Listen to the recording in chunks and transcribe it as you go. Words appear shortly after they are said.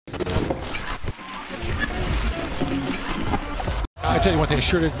I'll tell you one thing, it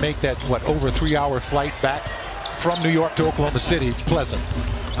sure didn't make that, over a 3-hour flight back from New York to Oklahoma City pleasant.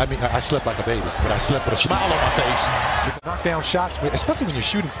 I mean, I slept like a baby, but I slept with a smile on my face. You can knock down shots, especially when you're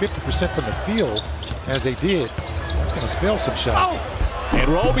shooting 50% from the field, as they did. That's going to spell some shots. Oh. And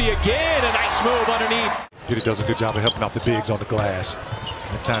Roby again, a nice move underneath. Giddey does a good job of helping out the bigs on the glass.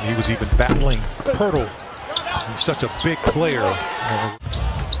 That time he was even battling Pirtle. He's such a big player.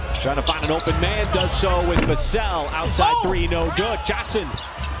 Trying to find an open man, does so with Vassell. Outside three, no good. Johnson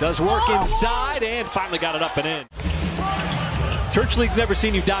does work inside and finally got it up and in. Church League's never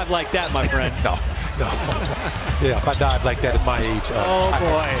seen you dive like that, my friend. No. Yeah, if I dive like that at my age, oh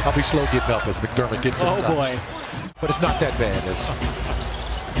boy, I'll be slow getting up as McDermott gets inside. Oh boy. But it's not that bad.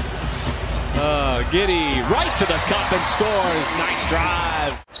 Giddey right to the cup and scores. Nice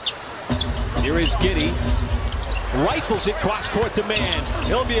drive. Here is Giddey. Rifles it cross court to man.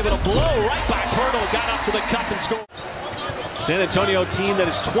 He'll be able to blow right by Pirtle. Got up to the cup and scored. San Antonio team that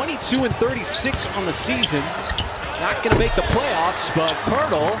is 22-36 on the season. Not going to make the playoffs, but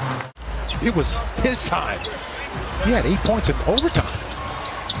Pirtle. It was his time. He had 8 points in overtime.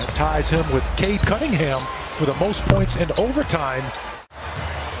 That ties him with Cade Cunningham for the most points in overtime.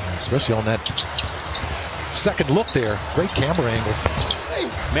 Especially on that second look there. Great camera angle.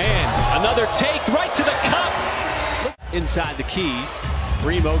 Man, another take right to the cup. Inside the key.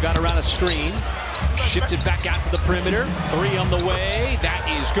 Primo got around a screen. Shipped it back out to the perimeter. Three on the way. That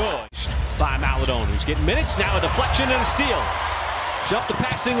is good. By Maladone, who's getting minutes. Now a deflection and a steal. Jump the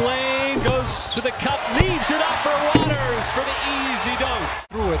passing lane. Goes to the cup. Leaves it up for Waters for the easy dunk.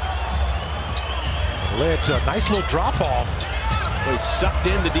 Through it. Led to a nice little drop-off. They sucked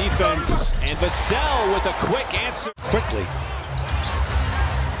in the defense. And Vassell with a quick answer. Quickly.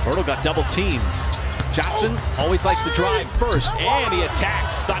 Pirtle got double teamed. Johnson always likes to drive first, and he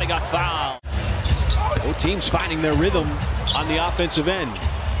attacks. Thought he got fouled. Both teams finding their rhythm on the offensive end.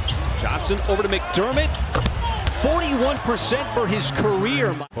 Johnson over to McDermott. 41% for his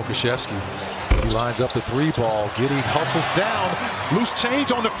career. Pokashevsky, as he lines up the three ball. Giddey hustles down. Loose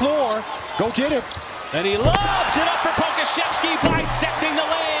change on the floor. Go get it. And he lobs it up for Pokashevsky, bisecting the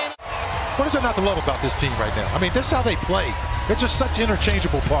lane. What is there not to love about this team right now? I mean, this is how they play. They're just such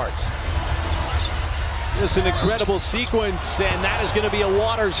interchangeable parts. It's an incredible sequence, and that is going to be a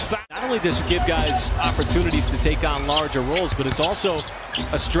Waters foul. Not only does it give guys opportunities to take on larger roles, but it's also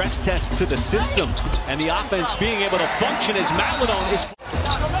a stress test to the system and the offense being able to function as Maladone is.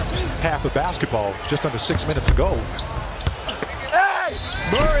 Half of basketball, just under 6 minutes to go.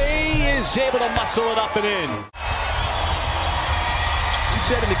 Murray is able to muscle it up and in. You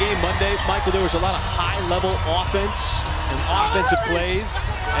said in the game Monday, Michael, there was a lot of high-level offense and offensive plays,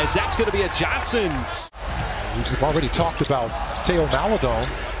 as that's going to be a Johnson. We've already talked about Theo Maladone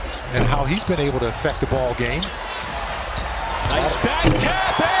and how he's been able to affect the ball game. Nice back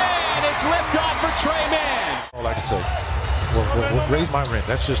tap, and it's lift off for Trey Mann. All I can say, we'll raise my rent.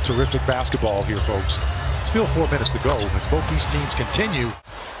 That's just terrific basketball here, folks. Still 4 minutes to go as both these teams continue.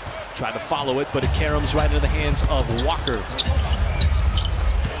 Trying to follow it, but it caroms right into the hands of Walker.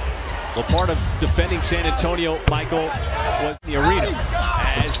 Well, part of defending San Antonio, Michael, was the arena,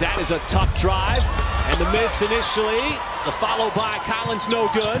 as that is a tough drive. And the miss initially, the follow by Collins, no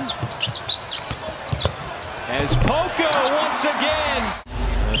good. As Poco once again.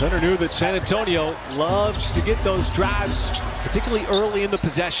 Hunter knew that San Antonio loves to get those drives, particularly early in the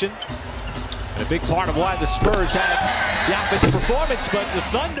possession. And a big part of why the Spurs had the offensive performance, but the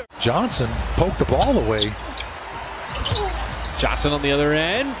Thunder. Johnson poked the ball away. Johnson on the other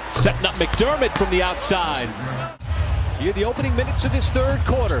end, setting up McDermott from the outside. Here the opening minutes of this third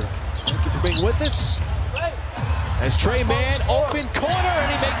quarter. Thank you for being with us. As Trey Mann, open corner,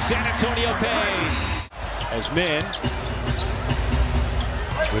 and he makes San Antonio pay. As Mann.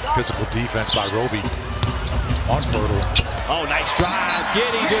 With physical defense by Roby on Pirtle. Oh, nice drive.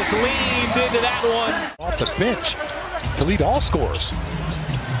 Giddey just leaned into that one. Off the bench to lead all scorers.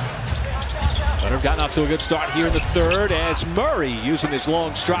 Thunder have gotten off to a good start here in the third, as Murray using his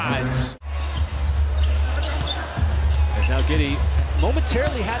long strides. As now Giddey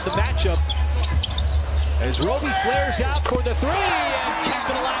momentarily had the matchup as Roby flares out for the three and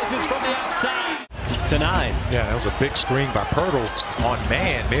capitalizes from the outside. To 9. Yeah, that was a big screen by Pirtle on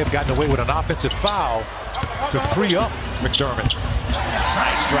Mann. May have gotten away with an offensive foul to free up McDermott.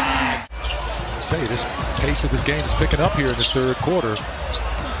 Nice drive. I tell you, this pace of this game is picking up here in this third quarter.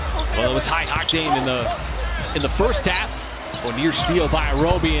 Well, it was high octane in the first half. A near steal by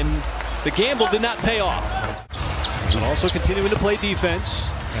Roby, and the gamble did not pay off. But also continuing to play defense.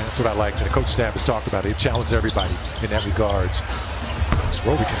 And that's what I like. The coach staff has talked about it. He challenges everybody in that regards.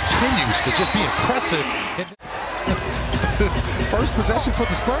 Roby continues to just be impressive. First possession for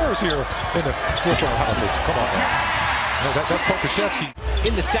the Spurs here in the fourth round. How about this? Come on. No, that's Pokashevsky.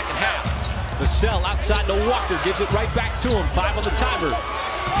 In the second half, the sell outside to Walker gives it right back to him. 5 on the timer.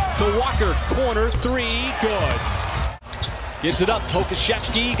 To Walker, corner 3, good. Gives it up.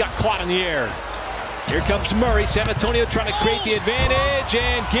 Pokashevsky got caught in the air. Here comes Murray. San Antonio trying to create the advantage,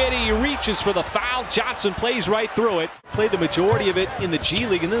 and Giddey reaches for the foul. Johnson plays right through it. Played the majority of it in the G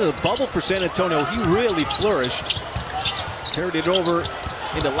League, and then the bubble for San Antonio, he really flourished. Carried it over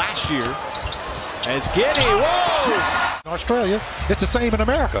into last year as Giddey, whoa! In Australia, it's the same in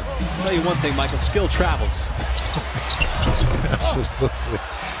America. I'll tell you one thing, Michael, skill travels. Absolutely.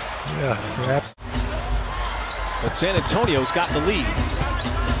 Yeah, perhaps. But San Antonio's got the lead.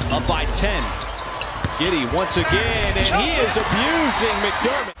 Up by 10. Giddey once again, and he is abusing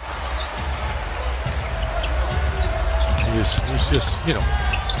McDermott. He's just, you know,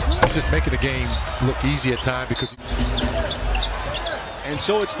 he's just making the game look easy at times because. And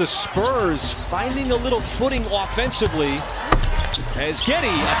so it's the Spurs finding a little footing offensively as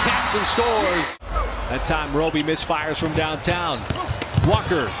Giddey attacks and scores. That time Roby misfires from downtown.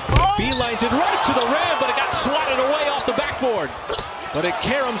 Walker beelines it right to the rim, but it got swatted away off the backboard. But at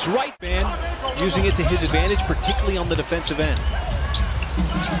Karam's right, man, using it to his advantage, particularly on the defensive end.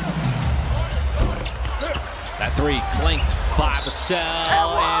 That 3 clanked by Vassell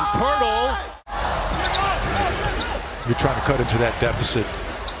and Pirtle. You're trying to cut into that deficit.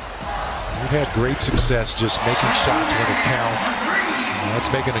 You've had great success just making shots when it counts.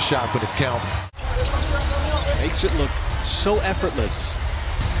 That's making a shot when it counts. Makes it look so effortless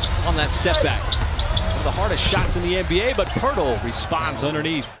on that step back. One of the hardest shots in the NBA, but Pirtle responds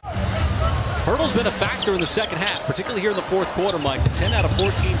underneath. Pirtle's been a factor in the second half, particularly here in the fourth quarter, Mike. 10 out of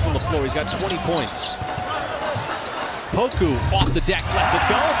 14 from the floor. He's got 20 points. Poku off the deck, lets it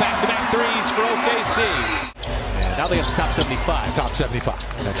go. Back-to-back threes for OKC. Now they have the top 75. Top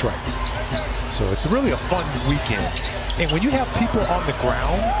 75, that's right. So it's really a fun weekend. And when you have people on the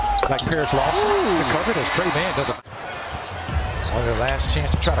ground, like Paris Lawson, to cover it as Trey Mann does their last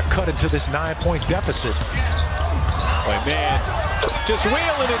chance to try to cut into this 9-point deficit. Boy, man, just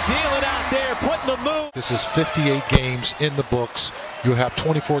wheeling and dealing out there, putting the move. This is 58 games in the books. You'll have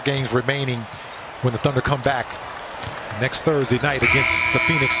 24 games remaining when the Thunder come back next Thursday night against the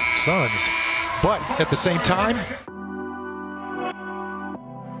Phoenix Suns. But at the same time,